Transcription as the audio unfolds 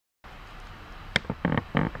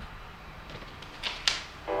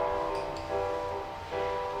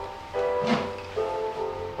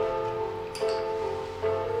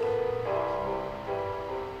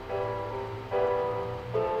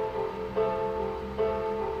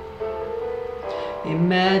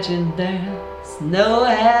Imagine there's no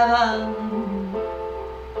heaven.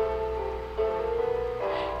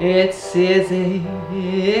 It's easy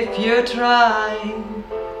if you try.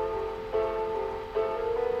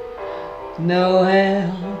 No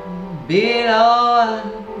hell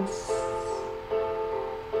below us,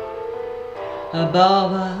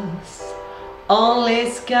 above us only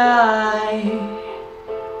sky.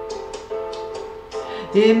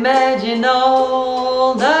 Imagine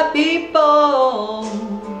all the people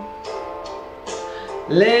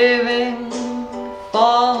living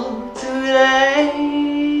for today.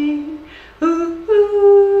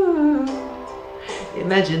 Ooh.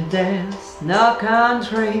 Imagine there's no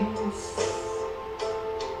countries.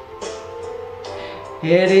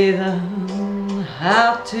 It isn't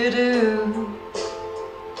hard to do.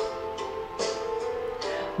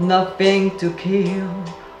 Nothing to kill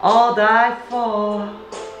or die for,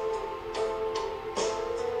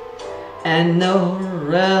 and no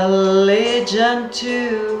religion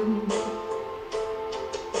too.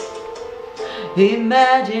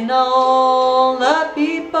 Imagine all the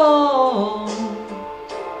people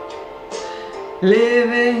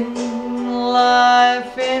living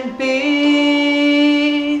life in peace.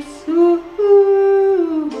 Ooh.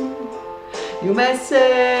 You may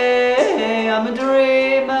say I'm a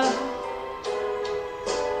dreamer,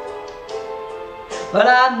 but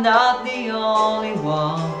I'm not the only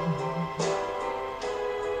one.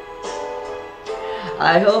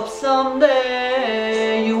 I hope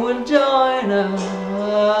someday you will join us,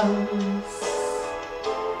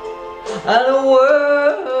 and the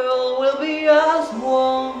world will be as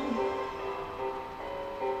one.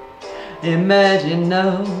 Imagine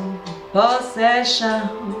no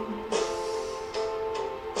possessions.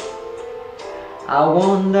 I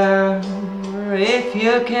wonder if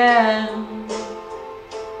you can.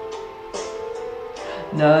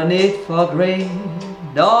 No need for greed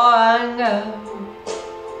or anger,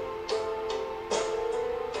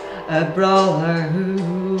 a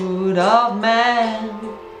brotherhood of man.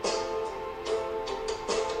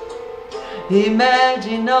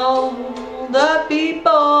 Imagine all the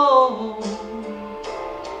people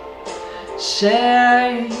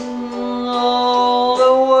sharing all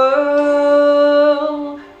the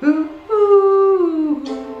world. Ooh.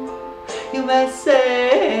 You may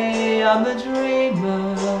say I'm a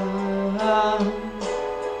dreamer,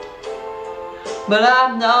 but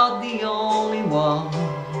I'm not the only one.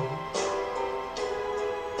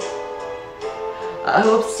 I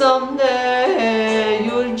hope someday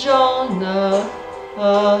you'll join us,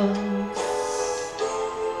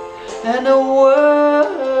 and the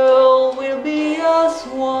world will be as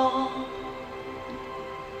one.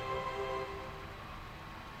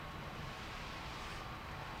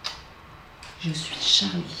 Je suis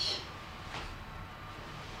Charlie.